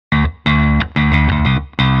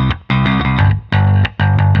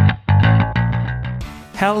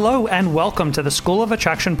Hello and welcome to the School of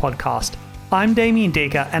Attraction podcast. I'm Damien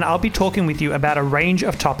Deeker and I'll be talking with you about a range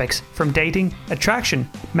of topics from dating, attraction,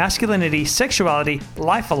 masculinity, sexuality,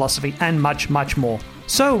 life philosophy, and much, much more.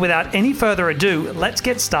 So without any further ado, let's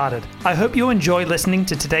get started. I hope you enjoy listening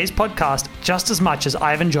to today's podcast just as much as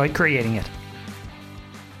I've enjoyed creating it.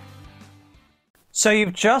 So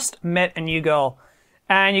you've just met a new girl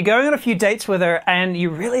and you're going on a few dates with her and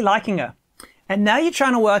you're really liking her. And now you're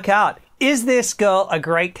trying to work out, is this girl a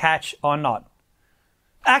great catch or not?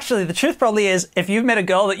 Actually, the truth probably is, if you've met a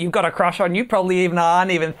girl that you've got a crush on, you probably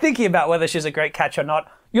aren't even thinking about whether she's a great catch or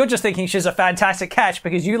not. You're just thinking she's a fantastic catch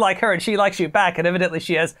because you like her and she likes you back, and evidently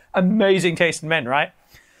she has amazing taste in men, right?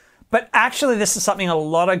 But actually, this is something a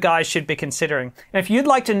lot of guys should be considering. And if you'd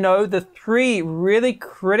like to know the 3 really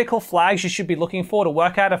critical flags you should be looking for to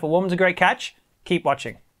work out if a woman's a great catch, keep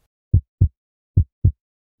watching.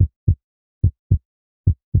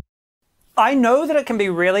 I know that it can be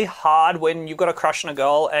really hard when you've got a crush on a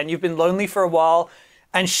girl and you've been lonely for a while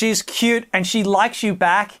and she's cute and she likes you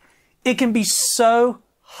back. It can be so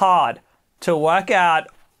hard to work out,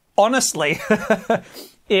 honestly,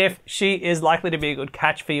 if she is likely to be a good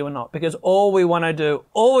catch for you or not. Because all we want to do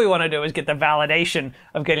is get the validation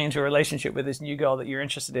of getting into a relationship with this new girl that you're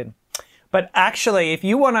interested in. But actually, if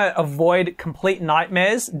you want to avoid complete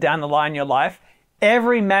nightmares down the line in your life,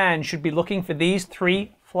 every man should be looking for these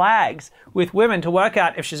 3 flags with women to work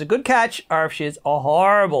out if she's a good catch or if she's a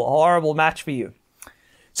horrible, horrible match for you.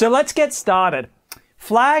 So let's get started.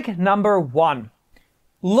 Flag number 1.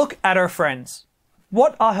 Look at her friends.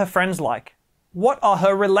 What are her friends like? What are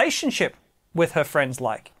her relationship with her friends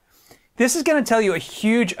like? This is going to tell you a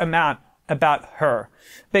huge amount about her,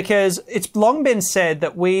 because it's long been said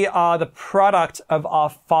that we are the product of our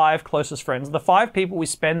 5 closest friends, the 5 people we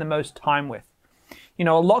spend the most time with. You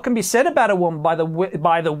know, a lot can be said about a woman by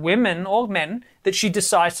the women or men that she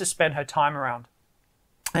decides to spend her time around.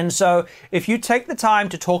 And so if you take the time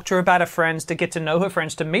to talk to her about her friends, to get to know her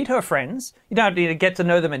friends, to meet her friends, you don't need to get to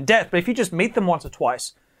know them in depth, but if you just meet them once or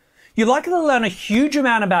twice, you're likely to learn a huge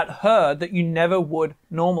amount about her that you never would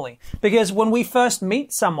normally. Because when we first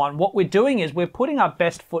meet someone, what we're doing is we're putting our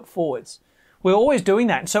best foot forwards. We're always doing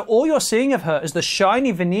that. And so all you're seeing of her is the shiny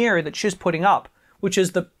veneer that she's putting up, which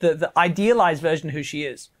is the idealized version of who she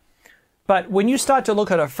is. But when you start to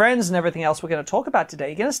look at her friends and everything else we're going to talk about today,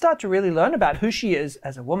 you're going to start to really learn about who she is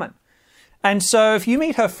as a woman. And so if you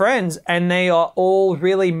meet her friends and they are all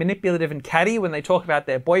really manipulative and catty when they talk about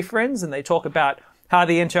their boyfriends and they talk about how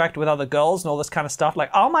they interact with other girls and all this kind of stuff,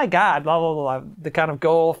 like, oh my God, blah, blah, blah, they kind of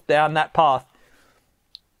go off down that path.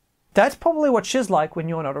 That's probably what she's like when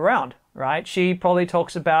you're not around, right? She probably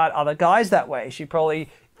talks about other guys that way. She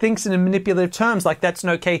probably thinks in manipulative terms, like that's an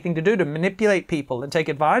okay thing to do, to manipulate people and take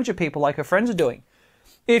advantage of people like her friends are doing.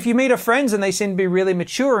 If you meet her friends and they seem to be really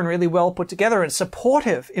mature and really well put together and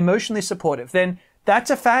supportive, emotionally supportive, then that's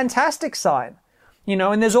a fantastic sign. You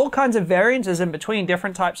know, and there's all kinds of variances in between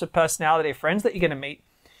different types of personality of friends that you're going to meet.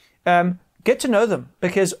 Get to know them,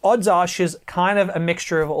 because odds are she's kind of a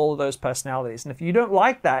mixture of all of those personalities. And if you don't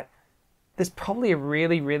like that, there's probably a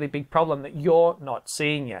really, really big problem that you're not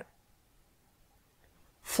seeing yet.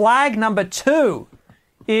 Flag number 2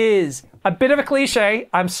 is a bit of a cliche,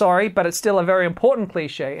 I'm sorry, but it's still a very important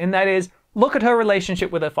cliche, and that is, look at her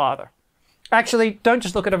relationship with her father. Actually, don't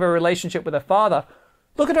just look at her relationship with her father,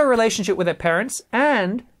 look at her relationship with her parents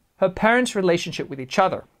and her parents' relationship with each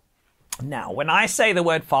other. Now, when I say the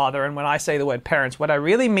word father and when I say the word parents, what I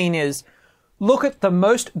really mean is, look at the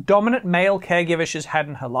most dominant male caregiver she's had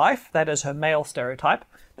in her life, that is her male stereotype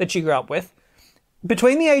that she grew up with.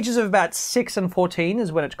 Between the ages of about 6 and 14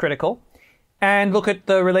 is when it's critical. And look at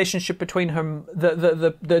the relationship between her,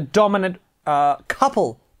 the dominant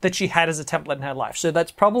couple that she had as a template in her life. So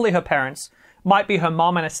that's probably her parents, might be her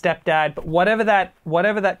mom and a stepdad, but whatever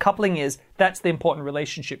that coupling is, that's the important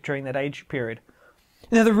relationship during that age period.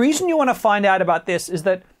 Now, the reason you want to find out about this is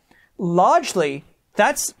that largely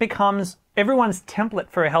that becomes everyone's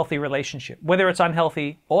template for a healthy relationship. Whether it's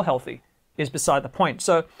unhealthy or healthy is beside the point.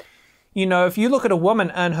 So, you know, if you look at a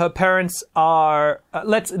woman and her parents are,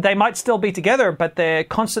 they might still be together, but they're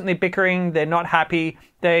constantly bickering, they're not happy,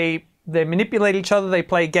 they manipulate each other, they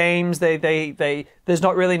play games, there's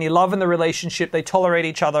not really any love in the relationship, they tolerate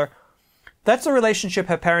each other. That's the relationship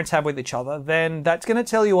her parents have with each other. Then that's going to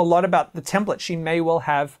tell you a lot about the template she may well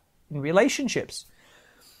have in relationships.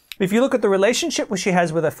 If you look at the relationship which she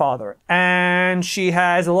has with her father, and she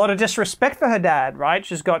has a lot of disrespect for her dad, right?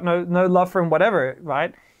 She's got no love for him, whatever,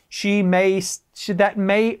 right? That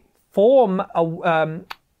may form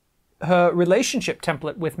her relationship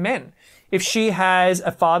template with men. If she has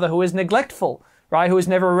a father who is neglectful, right, who is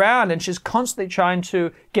never around and she's constantly trying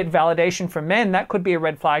to get validation from men, that could be a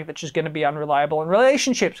red flag that she's going to be unreliable in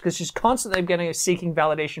relationships because she's constantly going to be seeking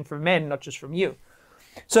validation from men, not just from you.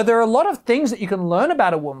 So there are a lot of things that you can learn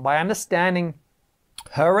about a woman by understanding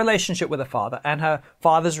her relationship with her father and her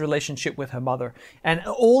father's relationship with her mother. And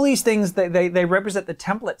all these things, they represent the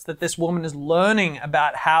templates that this woman is learning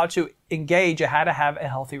about how to engage or how to have a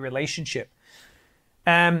healthy relationship.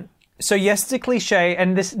 So yes, it's a cliche,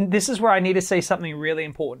 and this is where I need to say something really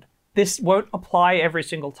important. This won't apply every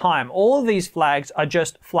single time. All of these flags are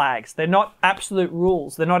just flags. They're not absolute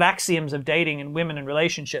rules. They're not axioms of dating and women and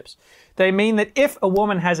relationships. They mean that if a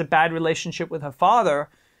woman has a bad relationship with her father,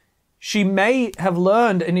 she may have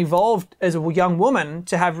learned and evolved as a young woman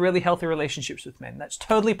to have really healthy relationships with men. That's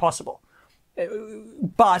totally possible.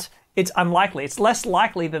 But it's unlikely. It's less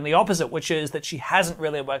likely than the opposite, which is that she hasn't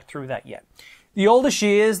really worked through that yet. The older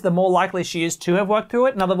she is, the more likely she is to have worked through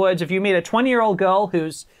it. In other words, if you meet a 20-year-old girl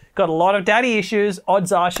who's got a lot of daddy issues,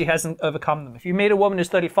 odds are she hasn't overcome them. If you meet a woman who's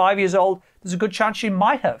 35 years old, there's a good chance she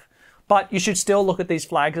might have. But you should still look at these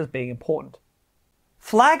flags as being important.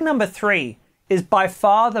 Flag number 3 is by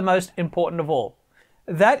far the most important of all.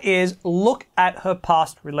 That is, look at her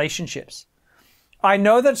past relationships. I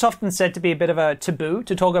know that it's often said to be a bit of a taboo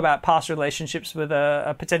to talk about past relationships with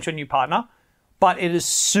a potential new partner, but it is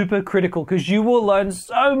super critical because you will learn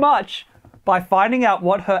so much by finding out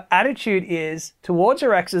what her attitude is towards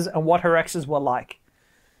her exes and what her exes were like.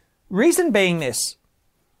 Reason being this,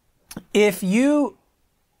 if you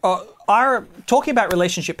are talking about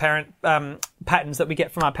relationship patterns that we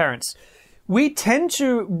get from our parents, we tend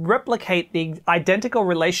to replicate the identical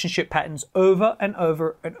relationship patterns over and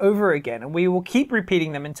over and over again, and we will keep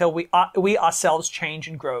repeating them until we ourselves change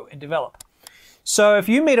and grow and develop. So if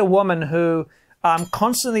you meet a woman who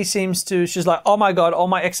constantly she's like, oh my God, all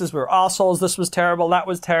my exes were assholes, this was terrible, that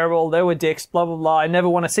was terrible, they were dicks, blah, blah, blah, I never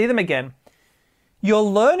want to see them again. You're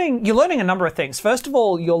learning a number of things. First of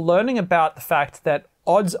all, you're learning about the fact that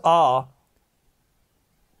odds are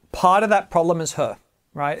part of that problem is her.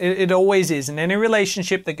 Right? It always is. In any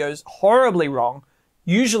relationship that goes horribly wrong,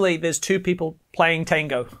 usually there's two people playing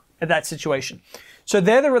tango in that situation. So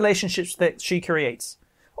they're the relationships that she creates.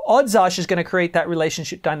 Odds are she's going to create that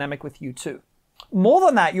relationship dynamic with you too. More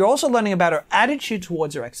than that, you're also learning about her attitude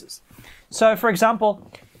towards her exes. So for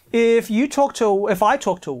example, if I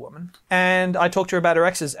talk to a woman and I talk to her about her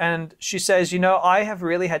exes and she says, I have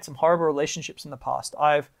really had some horrible relationships in the past.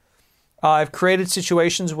 I've created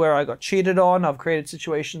situations where I got cheated on. I've created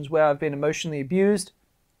situations where I've been emotionally abused.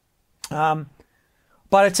 But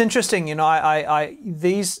it's interesting,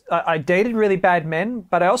 I dated really bad men,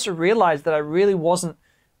 but I also realized that I really wasn't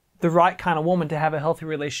the right kind of woman to have a healthy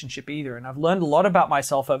relationship either. And I've learned a lot about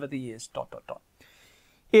myself over the years, ...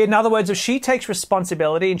 In other words, if she takes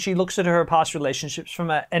responsibility and she looks at her past relationships from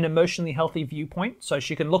an emotionally healthy viewpoint, so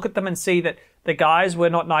she can look at them and see that the guys were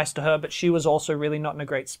not nice to her, but she was also really not in a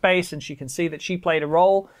great space, and she can see that she played a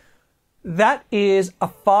role, that is a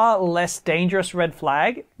far less dangerous red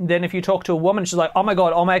flag than if you talk to a woman and she's like, oh my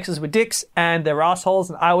God, all my exes were dicks and they're assholes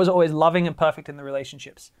and I was always loving and perfect in the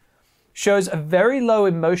relationships. Shows a very low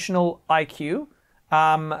emotional IQ,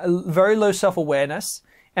 very low self-awareness,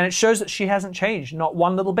 and it shows that she hasn't changed, not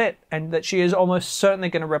one little bit, and that she is almost certainly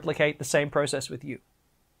going to replicate the same process with you.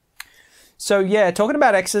 So yeah, talking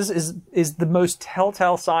about exes is the most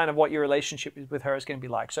telltale sign of what your relationship with her is going to be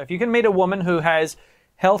like. So if you can meet a woman who has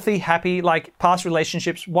healthy, happy, past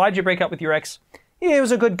relationships, why'd you break up with your ex? Yeah, he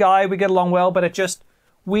was a good guy, we get along well, but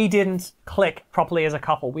we didn't click properly as a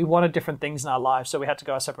couple. We wanted different things in our lives, so we had to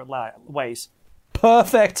go our separate ways.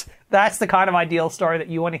 Perfect. That's the kind of ideal story that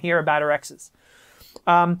you want to hear about her exes.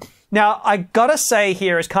 Now, I gotta say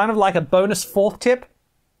here is kind of like a bonus fourth tip.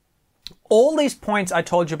 All these points I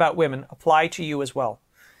told you about women apply to you as well.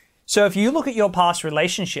 So if you look at your past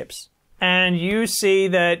relationships and you see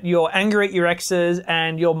that you're angry at your exes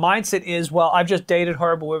and your mindset is, well, I've just dated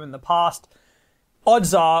horrible women in the past,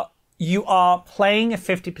 odds are you are playing a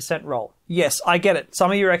 50% role. Yes, I get it.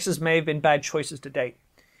 Some of your exes may have been bad choices to date.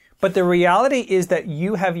 But the reality is that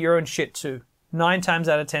you have your own shit too. 9 times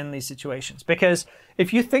out of 10 in these situations. Because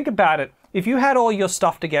if you think about it, if you had all your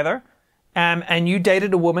stuff together and you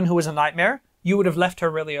dated a woman who was a nightmare, you would have left her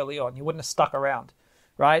really early on. You wouldn't have stuck around,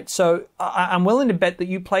 right? So I'm willing to bet that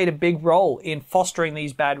you played a big role in fostering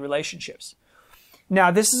these bad relationships.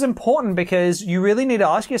 Now, this is important because you really need to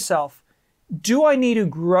ask yourself, do I need to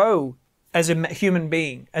grow as a human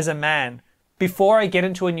being, as a man, before I get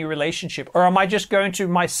into a new relationship? Or am I just going to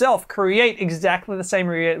myself create exactly the same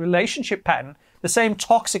relationship pattern, the same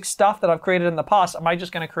toxic stuff that I've created in the past? Am I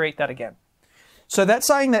just going to create that again? So that's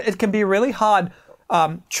saying that it can be really hard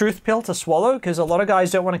truth pill to swallow, because a lot of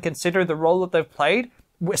guys don't want to consider the role that they've played,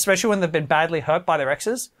 especially when they've been badly hurt by their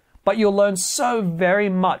exes. But you'll learn so very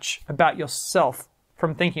much about yourself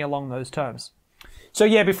from thinking along those terms. So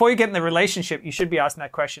yeah, before you get in the relationship, you should be asking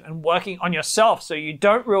that question and working on yourself so you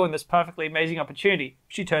don't ruin this perfectly amazing opportunity.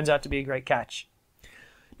 She turns out to be a great catch.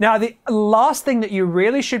 Now, the last thing that you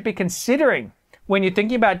really should be considering when you're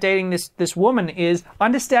thinking about dating this woman is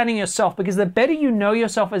understanding yourself, because the better you know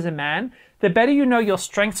yourself as a man, the better you know your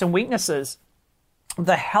strengths and weaknesses,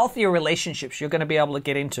 the healthier relationships you're going to be able to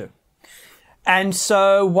get into. And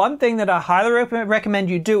so one thing that I highly recommend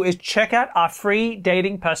you do is check out our free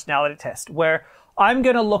dating personality test, where I'm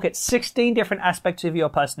going to look at 16 different aspects of your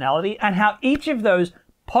personality and how each of those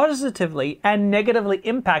positively and negatively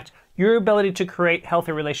impact your ability to create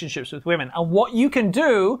healthy relationships with women, and what you can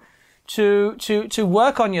do to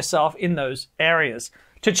work on yourself in those areas.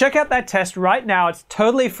 To check out that test right now, it's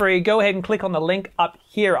totally free. Go ahead and click on the link up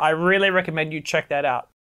here. I really recommend you check that out.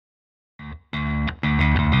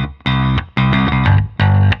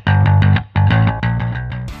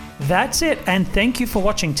 That's it, and thank you for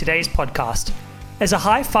watching today's podcast. As a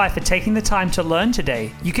high five for taking the time to learn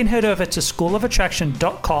today, you can head over to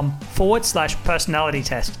schoolofattraction.com/personality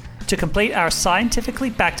test to complete our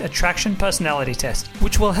scientifically backed attraction personality test,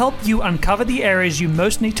 which will help you uncover the areas you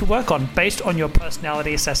most need to work on based on your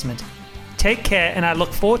personality assessment. Take care, and I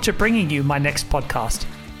look forward to bringing you my next podcast.